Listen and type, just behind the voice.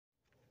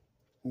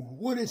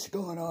What is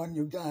going on,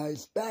 you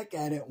guys? Back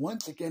at it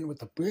once again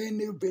with a brand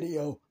new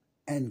video.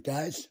 And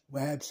guys, we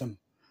have some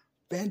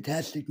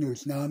fantastic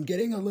news. Now, I'm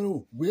getting a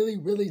little really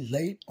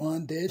late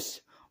on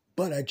this,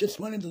 but I just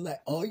wanted to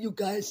let all you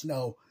guys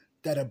know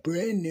that a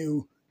brand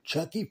new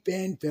Chucky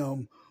fan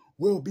film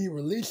will be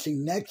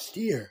releasing next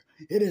year.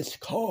 It is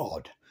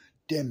called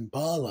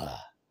Damballa.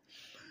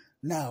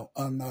 Now,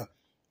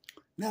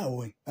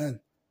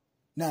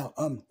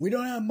 we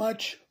don't have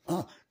much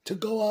to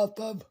go off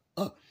of,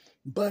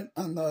 but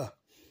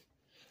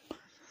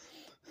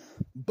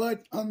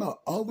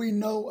all we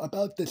know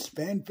about this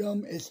fan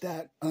film is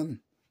that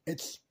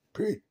it's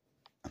pretty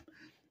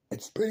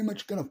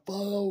much gonna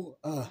follow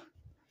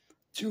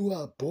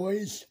two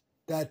boys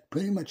that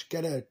pretty much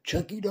get a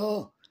Chucky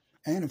doll,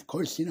 and of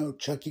course,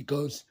 Chucky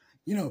goes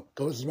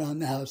around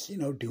the house,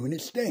 doing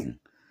his thing,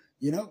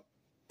 and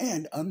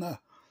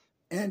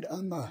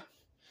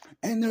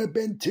and there have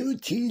been two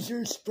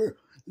teasers for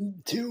the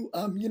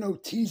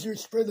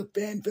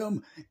fan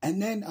film,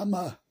 and then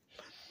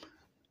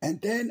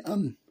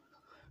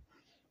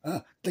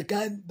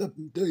the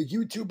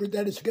YouTuber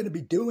that is going to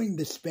be doing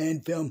this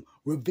fan film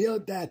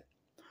revealed the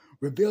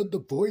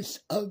voice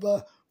of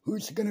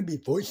who's going to be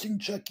voicing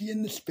Chucky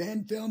in this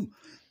fan film,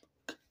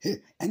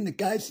 and the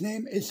guy's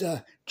name is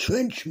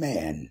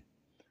Trenchman,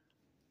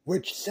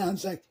 which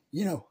sounds like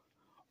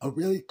a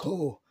really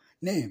cool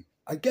name.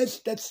 I guess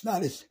that's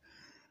not his.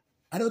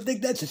 I don't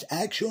think that's his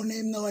actual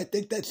name, though. I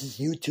think that's his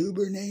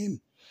YouTuber name.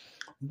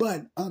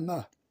 But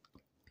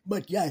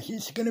yeah,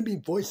 he's gonna be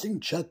voicing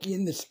Chucky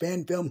in this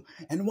fan film.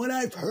 And what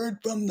I've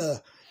heard from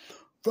the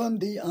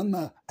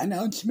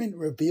announcement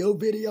reveal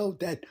video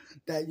that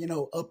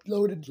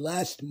uploaded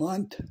last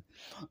month,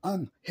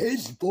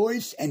 his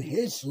voice and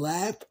his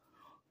laugh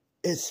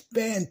is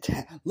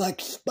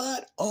like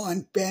spot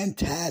on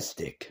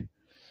fantastic.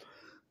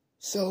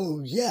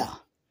 So yeah.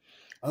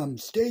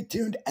 Stay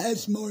tuned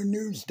as more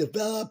news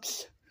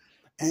develops,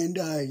 and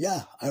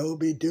yeah, I will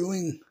be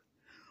doing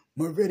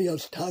more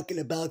videos talking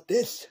about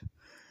this,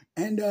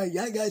 and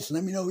yeah, guys,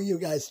 let me know what you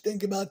guys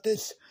think about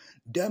this.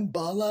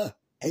 Damballa,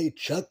 a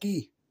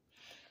Chucky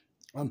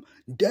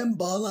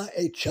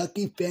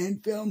fan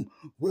film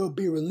will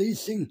be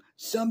releasing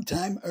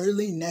sometime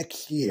early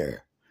next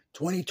year,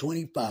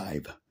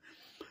 2025.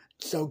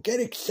 So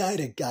get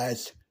excited,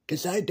 guys,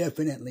 because I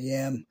definitely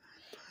am.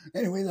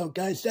 Anyway, though,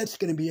 guys, that's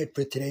going to be it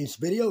for today's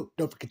video.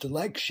 Don't forget to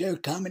like, share,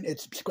 comment, and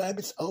subscribe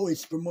as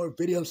always for more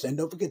videos. And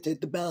don't forget to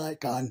hit the bell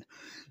icon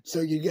so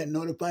you get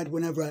notified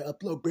whenever I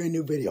upload brand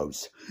new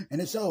videos.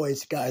 And as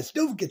always, guys,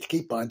 don't forget to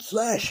keep on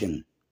slashing.